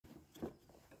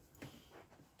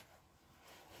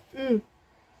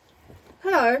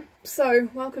Hello, so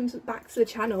welcome back to the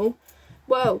channel.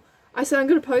 Well, I said I'm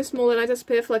going to post more, then I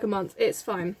disappear for like a month. It's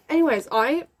fine. Anyways,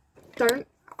 I'm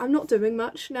not doing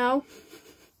much now.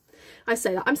 I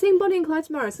say that. I'm seeing Bonnie and Clyde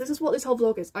tomorrow, so this is what this whole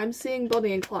vlog is. I'm seeing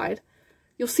Bonnie and Clyde.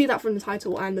 You'll see that from the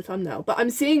title and the thumbnail, but I'm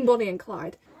seeing Bonnie and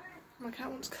Clyde. My cat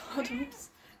wants cuddles.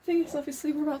 The thing is,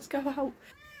 obviously, we're about to go out.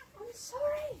 I'm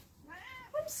sorry.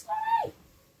 I'm sorry.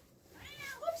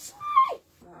 I'm sorry.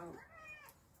 Wow.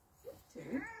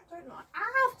 Dude, don't lie.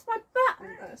 Ah, that's my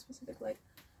butt. Specifically.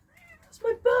 That's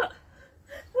my butt.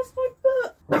 That's my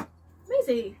butt.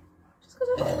 Maisie. Just because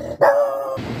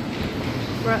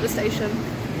we're at the station.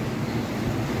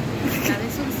 Yeah,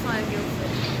 this one's 5 years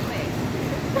old. Wait.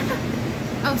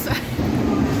 Oh, sorry.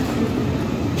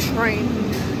 Train.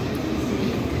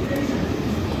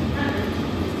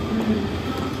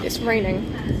 It's raining.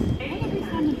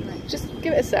 Just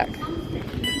give it a sec.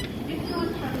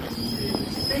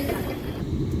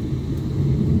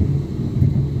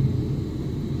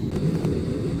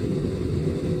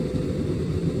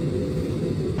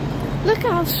 Look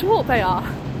at how short they are.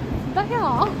 They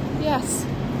are? Yes.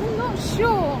 I'm not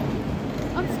sure.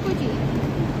 I'm squidgy.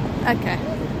 Okay.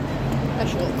 They're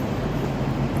short.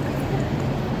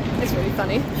 It's really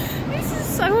funny. This is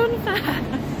so unfair.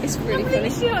 It's really funny.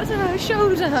 She got to her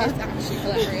shoulder. It's actually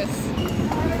hilarious.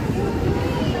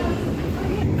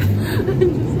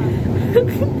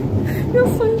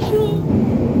 You're so short.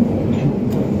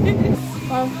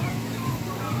 Well,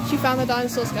 she found the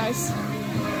dinosaurs, guys.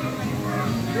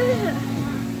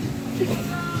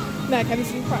 Meg, have you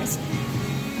seen the price?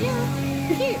 Yeah,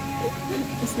 cute.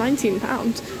 It's £19.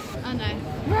 I know.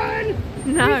 Run!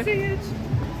 No.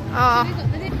 Ah,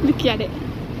 look at it.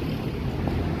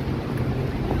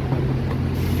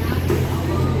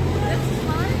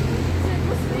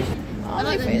 I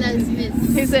like the Les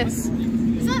Miserables. Who's this?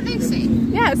 Is that Lucy?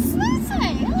 Yes. Lucy!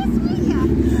 Oh, that's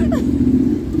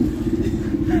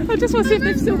me. I just want to see if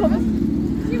they've still got this.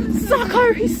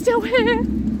 Sacco, he's still here.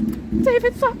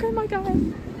 David Sacco, my guy.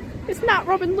 It's Nat,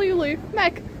 Robin, Lulu.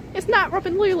 Meg, it's Nat,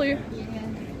 Robin, Lulu. Yeah.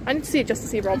 I need to see it just to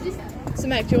see Rob. So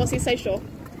Meg, do you want to see Seashore?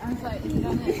 I was like, is it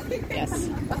on it? Yes.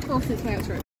 Of course it's my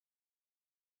outro.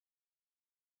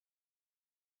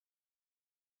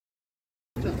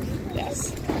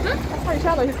 Yes. That's Harry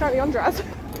Chandler, he's currently undressed.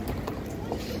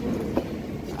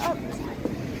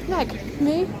 Meg,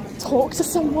 me? Talk to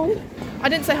someone? I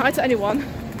didn't say hi to anyone.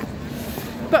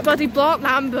 But bloody Blanc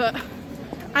Lambert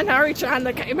and Harry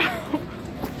Chandler came out.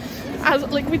 As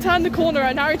like we turned the corner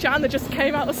and Harry Chandler just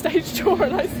came out the stage door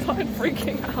and I started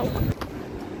freaking out.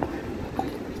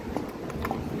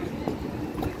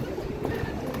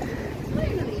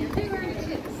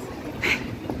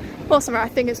 Awesome, I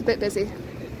think it's a bit busy.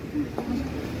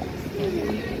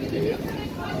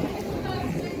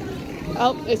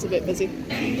 Oh, it's a bit busy.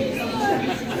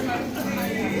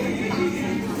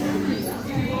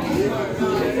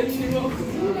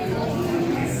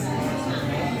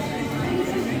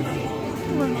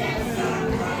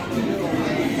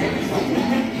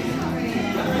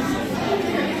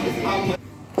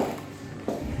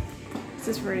 This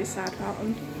is really sad about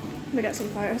them. I'm gonna get some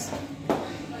photos.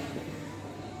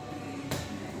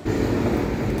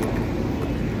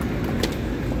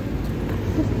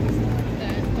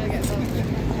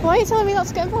 Why are you telling me not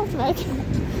to get involved, Meg?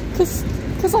 Because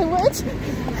I would.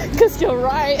 Because you're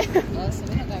right.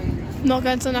 Not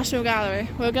going to the National Gallery.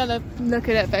 We're going to look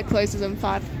at it if it closes in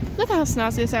 5. Look how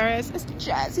snazzy this area is. It's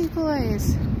Jersey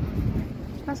Boys.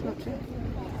 That's not true.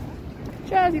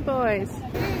 Jersey Boys.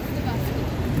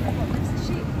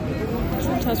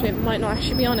 Someone tells me it might not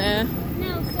actually be on air.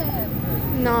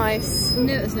 Nelson. Nice. I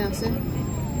knew it was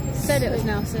Nelson. Said it was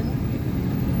Nelson.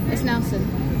 It's Nelson.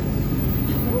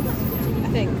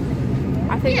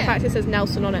 I think in fact it says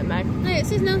Nelson on it, Meg. No, it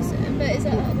says Nelson, but is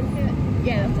it?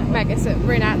 Yeah, that's it. Meg, it's a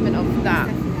reenactment of that.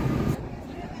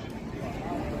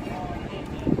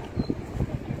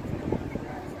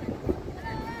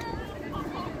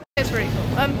 It's really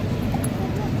cool.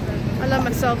 I learned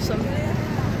myself some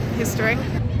history.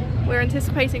 We're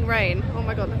anticipating rain. Oh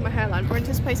my god, look at my hairline. We're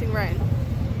anticipating rain.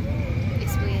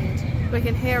 It's weird. We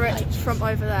can hear it from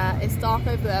over there. It's dark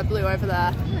over there, blue over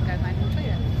there. I'm gonna go find the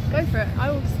toilet. Go for it. I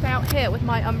will stay out here with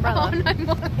my umbrella. Oh no,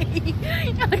 Molly.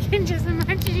 I can just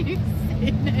imagine you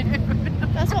sitting there.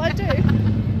 That's what I do.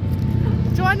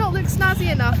 Do I not look snazzy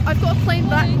enough? I've got a plain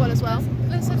black one as well.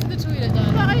 Let's head to the toilet,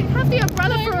 darling. But I have the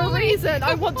umbrella for a Molly. reason.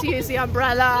 I want to use the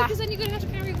umbrella. Because then you're going to have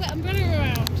to carry a wet umbrella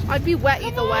around. I'd be wet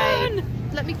either way.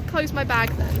 Let me close my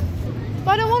bag then.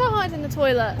 But I don't want to hide in the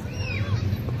toilet.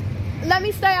 Let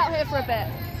me stay out here for a bit.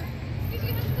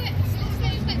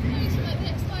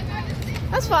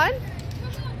 That's fine.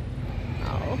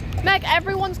 Meg,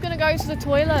 everyone's gonna go to the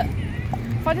toilet.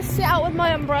 If I just sit out with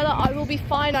my umbrella, I will be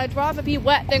fine. I'd rather be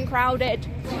wet than crowded.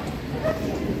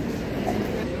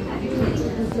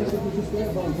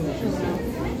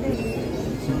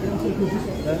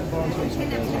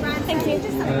 Thank you.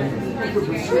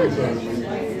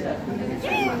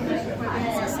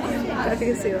 I don't know if you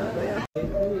can see that, but yeah.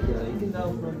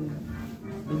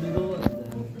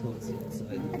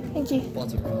 Thank you.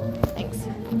 Thanks.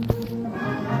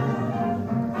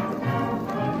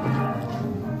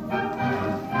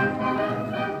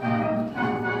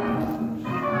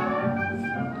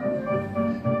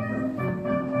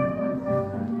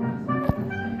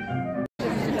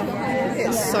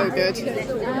 It's so good.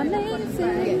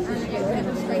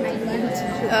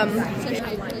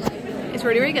 It's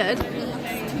really, really good.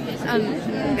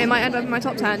 It might end up in my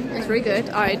top 10. It's really good.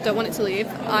 I don't want it to leave.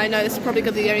 I know this is probably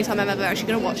going to be the only time I'm ever actually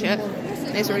going to watch it.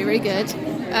 It's really, really good.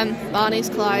 Barney's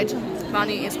Clyde.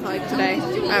 Barney is Clyde today.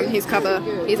 His cover,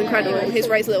 he's incredible. His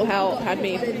Ray's Little Hell had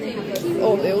me.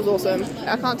 Oh, it was awesome.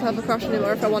 I can't have a crush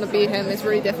anymore if I want to be him. It's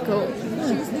really difficult.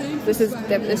 This is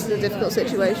a difficult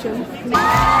situation.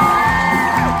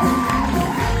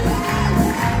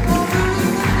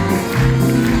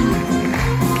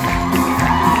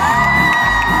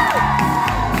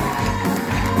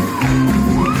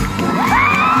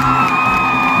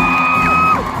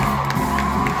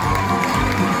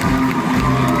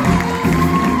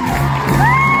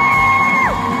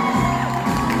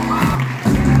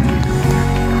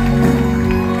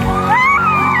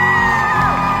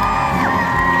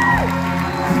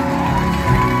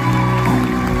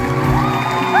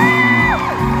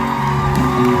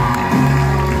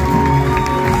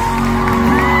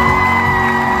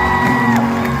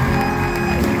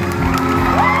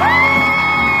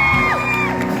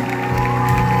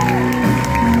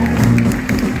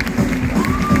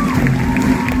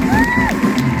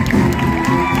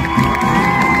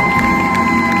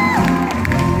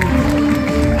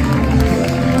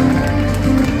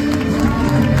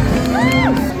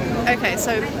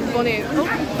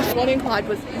 Bonnie and Clyde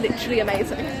was literally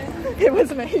amazing. It was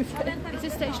amazing. Is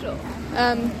this stage door?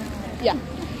 Yeah.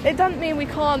 It doesn't mean we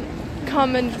can't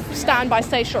come and stand by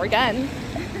stage door again,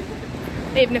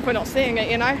 even if we're not seeing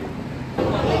it, you know.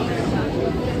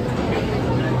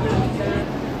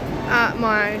 At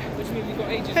my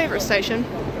favourite station,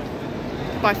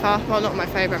 by far. Well, not my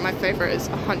favourite. My favourite is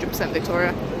 100%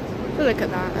 Victoria. But look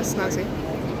at that. That's snazzy.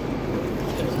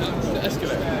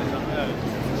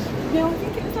 No, I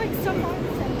think it was like some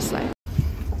Slay.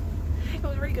 It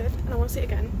was really good, and I want to see it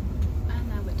again. And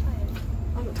now we're tired.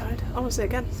 I'm not tired. I want to see it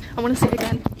again. I want to see it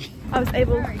again. I was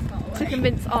able to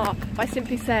convince R by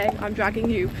simply saying I'm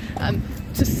dragging you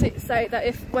to say that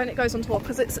if when it goes on tour,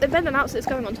 because it's been announced it's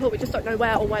going on tour, we just don't know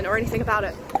where or when or anything about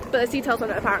it. But there's details on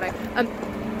it apparently.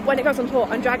 When it goes on tour,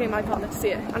 I'm dragging my partner to see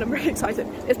it, and I'm really excited.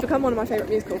 It's become one of my favourite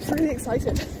musicals. Really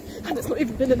excited, and it's not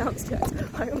even been announced yet.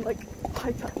 I am like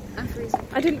hyper. I'm freezing.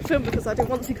 I didn't film because I didn't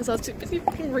want to, because I was too busy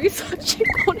researching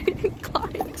Bonnie and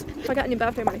Clyde. If I get any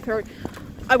birthday money through,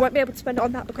 I won't be able to spend it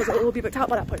on that because it will be booked out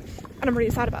by that point, and I'm really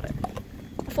sad about it.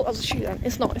 I thought that was a shoe then.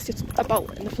 It's not. It's just a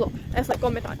bolt in the floor. And it's like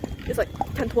gone midnight. It's like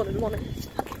 10 to 1 in the morning.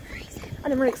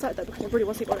 And I'm really excited though because I really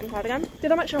want to see Bonnie and Clyde again.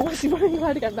 Did I mention I want to see Bonnie and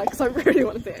Clyde again though? Because I really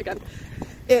want to see it again.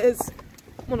 It is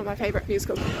one of my favourite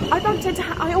musicals.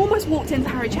 I almost walked into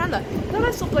Harry Chandler. Then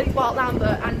I saw bloody Bart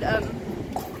Lambert and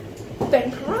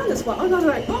Ben Coran as well. And I was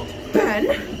like, oh, Ben?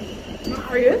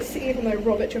 Marius, even though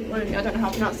Robert Cipollone, I don't know how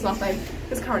to pronounce his last name,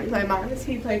 is currently playing Marius.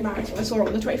 He played Marius when I saw him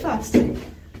on the 21st.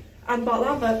 And Bart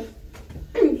Lambert,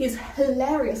 he's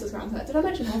hilarious as Grand Theft. Did I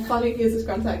mention how funny he is as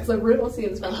Grand Theft? Because I really want to see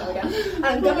him as Grand Theft again. And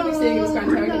I'm going to be seeing him as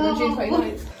Grand Theft again on June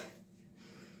 29th.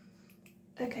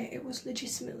 Okay, it was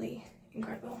legitimately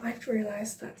incredible. I've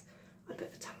realised that I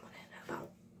put the tampon in at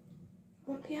about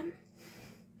 1 PM.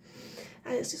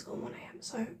 And it's just gone 1 AM,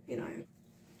 so, you know,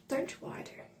 don't do what I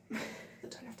do. I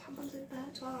don't have tampons in there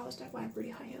 12 hours, don't wear really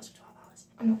high heels for 12 hours.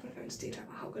 I'm not going to go into detail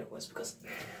about how good it was because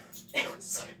it was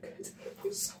so good. It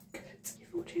was so good. You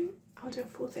thought, Jim, I'll do a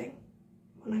full thing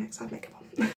when I next have makeup on.